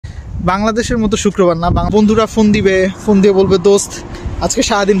বাংলাদেশের মতো শুক্রবার না, বন্ধুরা ফোন দিয়ে বলবে দোস্ত আজকে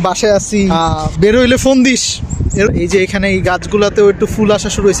সারাদিন বাসায় আসি, বের হইলে ফোন দিস। এই যে এখানে এই গাছগুলাতেও একটু ফুল আসা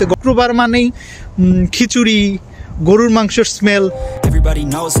শুরু হয়েছে। শুক্রবার মানেই খিচুড়ি, গরুর মাংসের smell. Everybody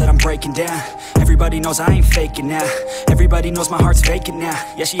knows that I'm breaking down. Everybody knows I ain't faking now. Everybody knows my heart's vacant now.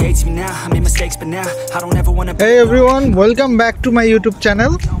 Yeah, she hates me now. I made mistakes but now I don't ever want to. Hey everyone, welcome back to my YouTube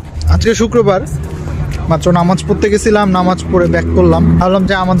channel. আজকে শুক্রবার, মাত্র নামাজ পড়তে গেছিলাম, নামাজ পড়ে back করলাম। ভাবলাম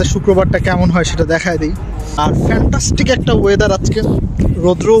যে আমাদের শুক্রবারটা কেমন হয় সেটা দেখায় দিই। আর ফ্যান্টাস্টিক একটা ওয়েদার আজকে,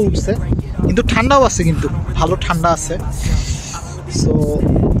 রৌদ্র উঠছে কিন্তু ঠান্ডাও আছে, কিন্তু ভালো ঠান্ডা আছে। সো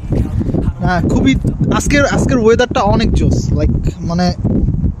খুবই আজকের ওয়েদারটা অনেক জোস, লাইক মানে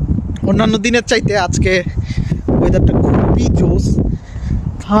অন্যান্য দিনের চাইতে আজকে ওয়েদারটা খুবই জোস।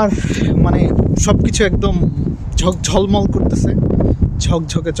 আর মানে সব কিছু একদম ঝলমল করতেছে,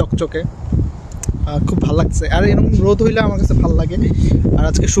 ঝকঝকে চকচকে, খুব ভালো লাগছে। আর এরকম রোদ হইলে আমার কাছে ভালো লাগে। আর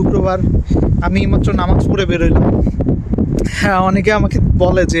আজকে শুক্রবার, আমি মাত্র নামাজ পড়ে বেরোইলাম। হ্যাঁ, অনেকে আমাকে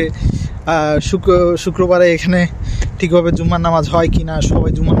বলে যে শুক্রবারে এখানে ঠিকভাবে জুম্মার নামাজ হয় কি না,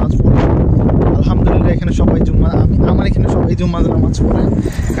 সবাই জুম্মার নামাজ পড়ে। আলহামদুলিল্লাহ এখানে সবাই আমার এখানে সবাই জুম্মার নামাজ পড়ে।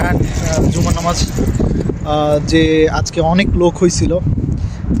 কারণ জুম্মার নামাজ যে আজকে অনেক লোক হয়েছিল।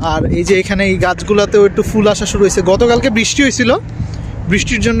 আর এই যে এখানে এই গাছগুলাতেও একটু ফুল আসা শুরু হয়েছে। গতকালকে বৃষ্টি হয়েছিল,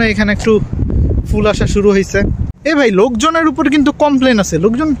 বৃষ্টির জন্য এখানে একটু ফুল আসা শুরু হয়েছে। ভাই, লোকজনের উপর কিন্তু কমপ্লেন আছে।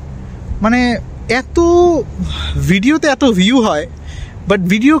 লোকজন মানে এত ভিডিওতে এত ভিউ হয়, বাট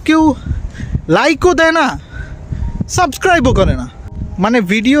ভিডিও কেউ লাইকও দেয় না, সাবস্ক্রাইবও করে না। মানে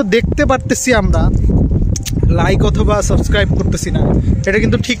ভিডিও দেখতে পারতেছি আমরা, লাইক অথবা সাবস্ক্রাইব করতেছি না, এটা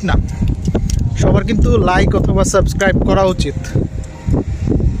কিন্তু ঠিক না। সবার কিন্তু লাইক অথবা সাবস্ক্রাইব করা উচিত।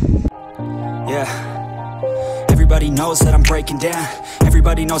 Everybody knows that I'm breaking down.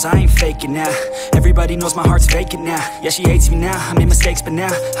 Everybody knows I ain't faking now. Everybody knows my heart's vacant now. Yeah, she hates me now. I made mistakes but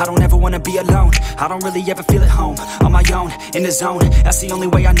now I don't ever wanna be alone. I don't really ever feel at home. On my own, in the zone. That's the only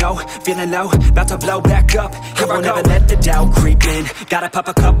way I know. Feeling low, about to blow back up. Here I won't ever let the doubt creep in. Gotta pop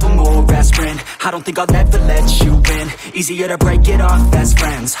a couple more aspirin. I don't think I'll ever let you in. Easier to break it off best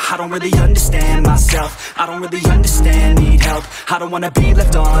friends. I don't really understand myself. I don't really understand, need help. I don't wanna be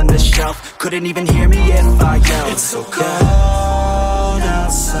left on the shelf. Couldn't even hear me if I yelled. It's so cold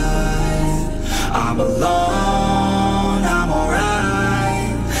outside, I'm alone, I'm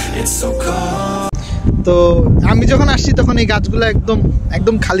alright. It's so cold. তো আমি যখন আসছি তখন এই গাছগুলো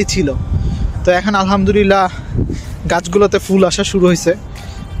একদম খালি ছিল। তো এখন আলহামদুলিল্লাহ গাছগুলোতে ফুল আসা শুরু হয়েছে।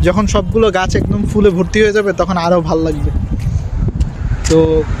 যখন সবগুলো গাছ একদম ফুলে ভর্তি হয়ে যাবে তখন আরও ভালো লাগবে। তো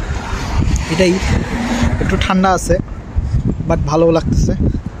এটাই, একটু ঠান্ডা আছে বাট ভালোও লাগতেছে,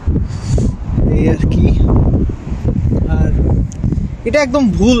 এই আর কি। আর এটা একদম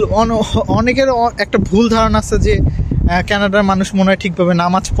ভুল, অনেকের একটা ভুল ধারণা আছে যে কানাডার মানুষ মনে হয় ঠিকভাবে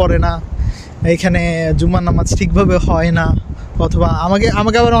নামাজ পড়ে না, এখানে জুম্মার নামাজ ঠিকভাবে হয় না। অথবা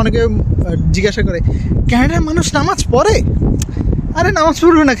আমাকে আবার অনেকে জিজ্ঞাসা করে, কানাডার মানুষ নামাজ পড়ে? আরে নামাজ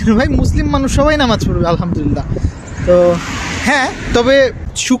পড়বে না কেন ভাই, মুসলিম মানুষ সবাই নামাজ পড়বে আলহামদুলিল্লাহ। তো হ্যাঁ, তবে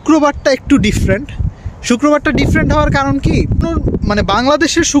শুক্রবারটা একটু ডিফারেন্ট। শুক্রবারটা ডিফারেন্ট হওয়ার কারণ কি, মানে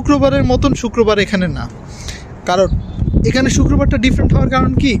বাংলাদেশের শুক্রবারের মতন শুক্রবার এখানে না। কারণ এখানে শুক্রবারটা ডিফারেন্ট হওয়ার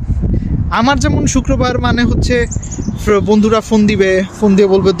কারণ কি, আমার যেমন শুক্রবার মানে হচ্ছে বন্ধুরা ফোন দিয়ে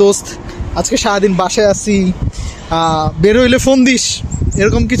বলবে দোস্ত আজকে সারাদিন বাসায় আসি, বের হইলে ফোন দিস,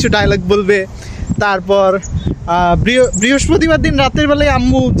 এরকম কিছু ডায়লগ বলবে। তারপর বৃহস্পতিবার দিন রাতের বেলায়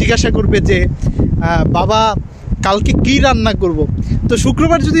আম্মু জিজ্ঞাসা করবে যে বাবা কালকে কি রান্না করব। তো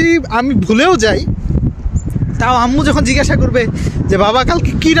শুক্রবার যদি আমি ভুলেও যাই, তাও আম্মু যখন জিজ্ঞাসা করবে যে বাবা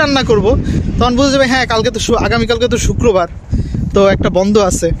কালকে কি রান্না করব, তখন বুঝে যাবে হ্যাঁ আগামীকালকে তো শুক্রবার, তো একটা বন্ধ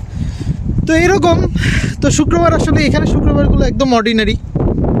আছে। তো এরকম। তো শুক্রবার আসলে এখানে শুক্রবারগুলো একদম অর্ডিনারি,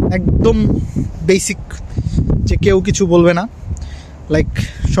 একদম বেসিক, যে কেউ কিছু বলবে না, লাইক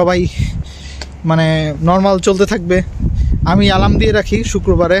সবাই মানে নর্মাল চলতে থাকবে। আমি অ্যালার্ম দিয়ে রাখি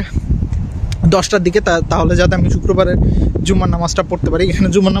শুক্রবারে 10টার দিকে, তাহলে যাতে আমি শুক্রবারে জুম্মার নামাজটা পড়তে পারি। এখানে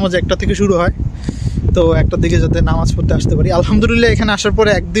জুম্মার নামাজ 1টা থেকে শুরু হয়, তো 1টার দিকে যাতে নামাজ পড়তে আসতে পারি। আলহামদুলিল্লাহ এখানে আসার পরে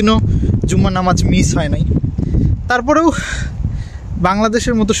একদিনও জুম্মার নামাজ মিস হয় নাই। তারপরেও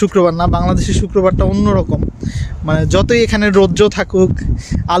বাংলাদেশের মতো শুক্রবার না, বাংলাদেশের শুক্রবারটা অন্যরকম। মানে যতই এখানে রৌদ্র থাকুক,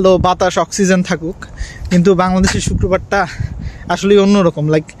 আলো বাতাস অক্সিজেন থাকুক, কিন্তু বাংলাদেশের শুক্রবারটা আসলেই অন্যরকম।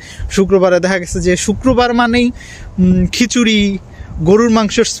 লাইক শুক্রবারে দেখা গেছে যে শুক্রবার মানেই খিচুড়ি, গরুর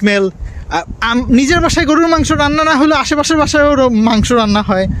মাংসের স্মেল। নিজের বাসায় গরুর মাংস রান্না না হলেও আশেপাশের বাসায়ও মাংস রান্না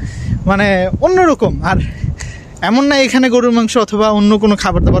হয়, মানে অন্যরকম। আর এমন না এখানে গরুর মাংস অথবা অন্য কোনো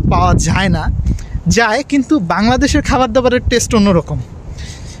খাবার দাবার পাওয়া যায় না, যায়, কিন্তু বাংলাদেশের খাবার দাবারের টেস্ট অন্যরকম।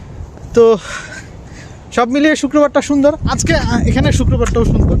 তো সব মিলিয়ে শুক্রবারটা সুন্দর। আজকে এখানে শুক্রবারটাও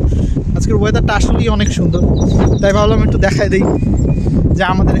সুন্দর, আজকের ওয়েদারটা আসলেই অনেক সুন্দর। তাই ভাবলাম একটু দেখাই দিই যে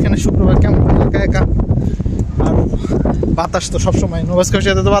আমাদের এখানে শুক্রবার কেমন, একা একা। আর বাতাস তো সবসময়, নোভাস্কোর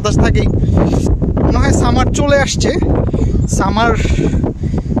সাথে তো বাতাস থাকেই। মনে হয় সামার চলে আসছে,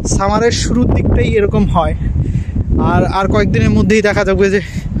 সামারের শুরুর দিকটাই এরকম হয়। আর কয়েকদিনের মধ্যেই দেখা যাবে যে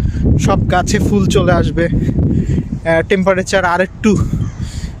সব গাছে ফুল চলে আসবে, টেম্পারেচার আর একটু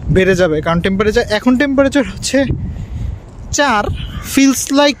বেড়ে যাবে। কারণ টেম্পারেচার হচ্ছে 4, ফিলস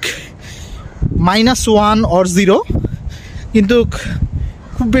লাইক -1 or 0, কিন্তু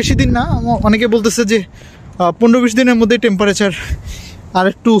খুব বেশি দিন না। অনেকে বলতেছে যে 15-20 দিনের মধ্যে টেম্পারেচার আর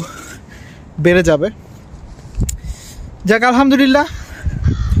একটু বেড়ে যাবে। যাক, আলহামদুলিল্লাহ।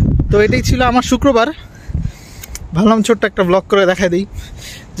 তো এটাই ছিল আমার শুক্রবার। ভাবলাম ছোট্ট একটা ব্লগ করে দেখাই দিই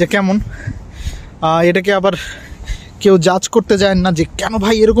যে কেমন। এটাকে আবার কেউ জাজ করতে যায় না যে কেন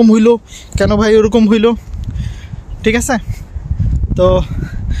ভাই এরকম হইলো, কেন ভাই ওরকম হইলো, ঠিক আছে? তো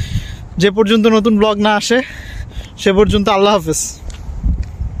যে পর্যন্ত নতুন ব্লগ না আসে সে পর্যন্ত আল্লাহ হাফেজ।